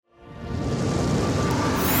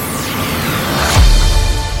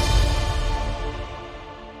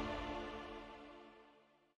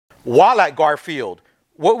While at Garfield,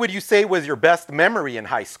 what would you say was your best memory in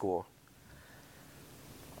high school?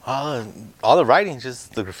 All the writing,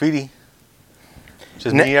 just the graffiti.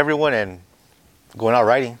 Just meeting everyone and going out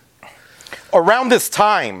writing. Around this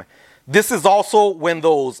time, this is also when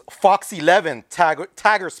those Fox 11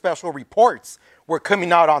 Tagger special reports were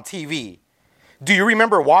coming out on TV. Do you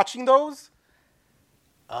remember watching those?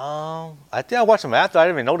 I think I watched them after. I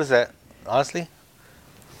didn't even notice that, honestly.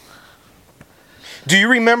 Do you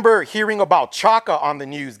remember hearing about Chaka on the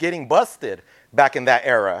news getting busted back in that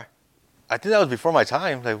era? I think that was before my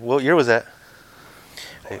time. Like, what year was that?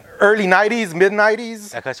 Like, early 90s, mid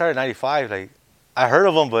 90s? Like, I started in 95. Like, I heard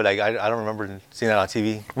of him, but like, I don't remember seeing that on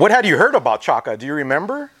TV. What had you heard about Chaka? Do you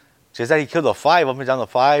remember? Just that he killed a 5, up and down the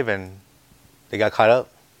 5, and they got caught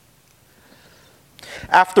up.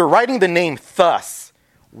 After writing the name Thus,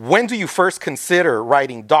 when do you first consider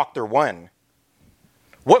writing Dr. One?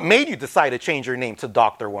 What made you decide to change your name to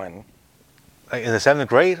Dr. One? Like in the 7th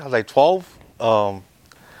grade, I was like 12.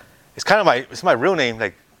 It's kind of my real name.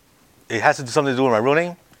 Like, it has to do something to do with my real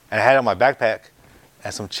name. And I had it on my backpack.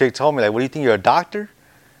 And some chick told me, like, what do you think, you're a doctor?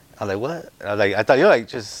 I was like, what? And I was like, I thought you're like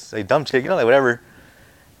just a dumb chick, like whatever.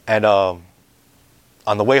 And on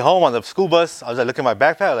the way home on the school bus, I was like looking at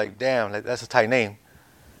my backpack, like, damn, like, that's a tight name.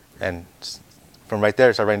 And from right there,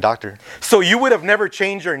 I started writing doctor. So you would have never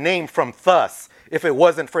changed your name from Thus if it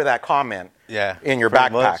wasn't for that comment in your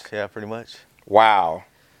backpack? Much. Yeah, pretty much. Wow.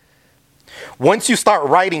 Once you start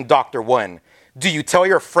writing Dr. One, do you tell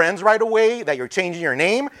your friends right away that you're changing your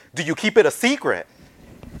name? Do you keep it a secret?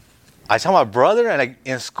 I tell my brother, and like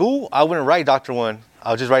in school, I wouldn't write Dr. One. I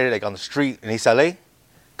would just write it like on the street in East LA.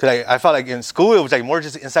 Because I felt like in school, it was like more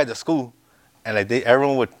just inside the school. And like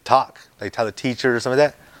everyone would talk, like tell the teacher or something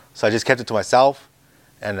like that. So I just kept it to myself.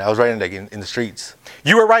 And I was writing like in the streets.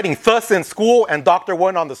 You were writing Thus in school and Dr.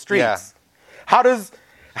 One on the streets. Yeah.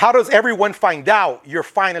 How does everyone find out you're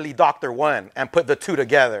finally Dr. One and put the two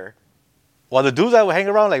together? Well, the dudes that would hang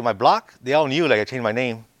around, like my block, they all knew like I changed my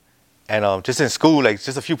name. And just in school, like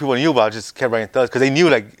just a few people knew, but I just kept writing Thus because they knew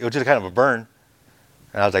like it was just kind of a burn.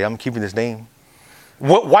 And I was like, I'm keeping this name.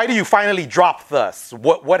 Why do you finally drop Thus?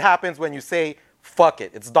 What happens when you say, fuck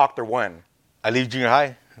it, it's Dr. One? I leave junior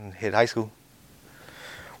high and hit high school.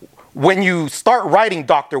 When you start writing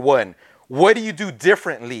Dr. One, what do you do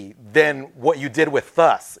differently than what you did with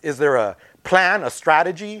Thus? Is there a plan, a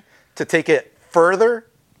strategy to take it further?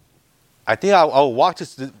 I think I would walk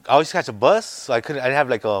I always catch a bus, so I didn't have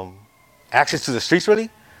like access to the streets really.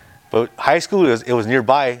 But high school, it was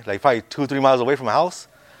nearby, like probably 2-3 miles away from my house.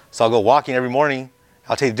 So I'll go walking every morning.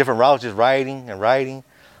 I'll take different routes, just riding and riding.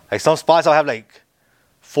 Like some spots, I'll have like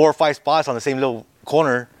 4 or 5 spots on the same little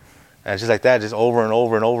corner. And just like that, just over and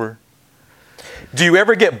over and over. Do you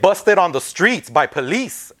ever get busted on the streets by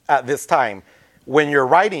police at this time when you're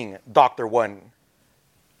writing Dr. One?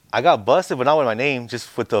 I got busted, but not with my name,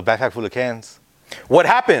 just with the backpack full of cans. What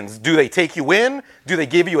happens? Do they take you in? Do they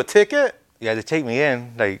give you a ticket? Yeah, they take me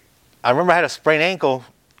in. Like, I remember I had a sprained ankle.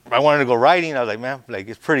 I wanted to go riding. I was like, man, like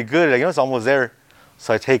it's pretty good. Like, it's almost there.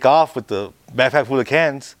 So I take off with the backpack full of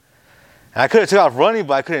cans. And I could have took off running,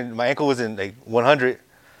 but I couldn't. My ankle wasn't like 100.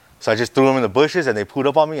 So I just threw them in the bushes, and they pulled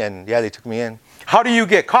up on me, and yeah, they took me in. How do you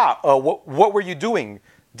get caught? What were you doing?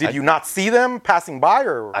 Did you not see them passing by,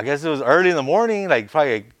 or? I guess it was early in the morning, like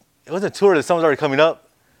probably, it wasn't 2 hours, the sun was already coming up.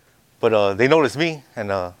 But they noticed me, and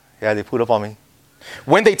yeah, they pulled up on me.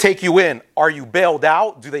 When they take you in, are you bailed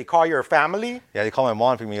out? Do they call your family? Yeah, they call my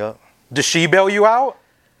mom and pick me up. Does she bail you out?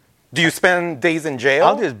 Do you spend days in jail? I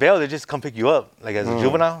don't think it's bail, they just come pick you up. Like as a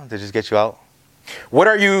juvenile, they just get you out. What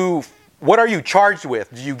are you charged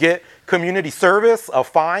with? Do you get community service, a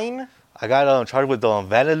fine? I got charged with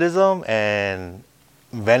vandalism and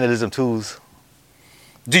vandalism tools.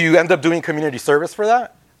 Do you end up doing community service for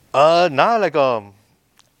that? Nah, like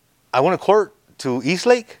I went to court to East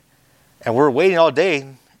Lake, and we were waiting all day,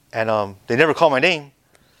 and they never called my name.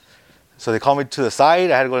 So they called me to the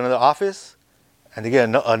side. I had to go to another office, and they get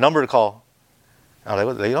a number to call. And I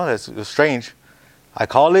was like, that's strange. I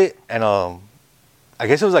called it, and I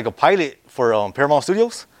guess it was like a pilot for Paramount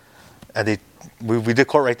Studios, and we did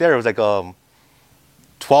court right there. It was like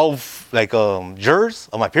 12 like jurors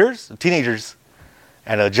of my peers, teenagers,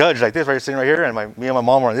 and a judge like this sitting right here, and me and my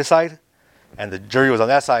mom were on this side, and the jury was on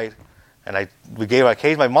that side, and we gave our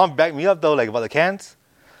case. My mom backed me up though, like about the cans,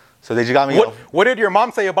 so they just got me. What did your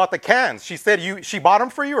mom say about the cans? She said she bought them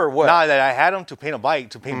for you, or what? Nah, that I had them to paint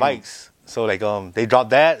bikes. So like they dropped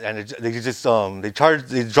that, and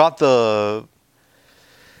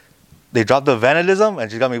they dropped the vandalism, and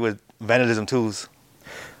just got me with vandalism tools.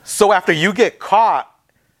 So after you get caught,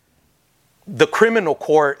 the criminal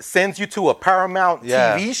court sends you to a Paramount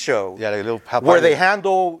Yeah. TV show Yeah, like a little where they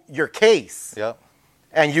handle your case Yep.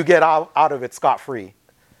 and you get out of it scot-free.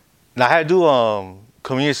 And I had to do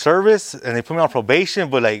community service, and they put me on probation,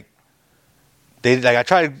 but like I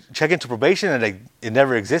tried to check into probation, and like it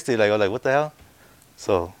never existed. Like I was like, what the hell?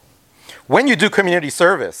 So When you do community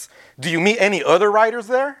service, do you meet any other writers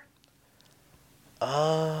there?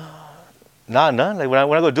 none. Like when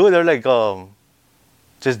I go do it, they're like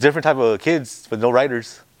just different type of kids, but no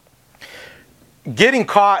writers. Getting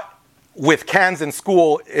caught with cans in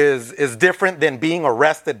school is different than being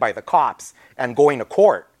arrested by the cops and going to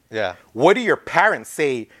court. Yeah. What do your parents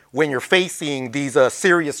say when you're facing these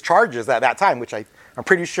serious charges at that time, which I'm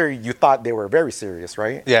pretty sure you thought they were very serious,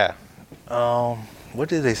 right? Yeah. What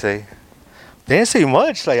did they say? They didn't say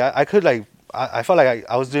much. Like I could like I felt like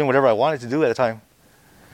I was doing whatever I wanted to do at the time.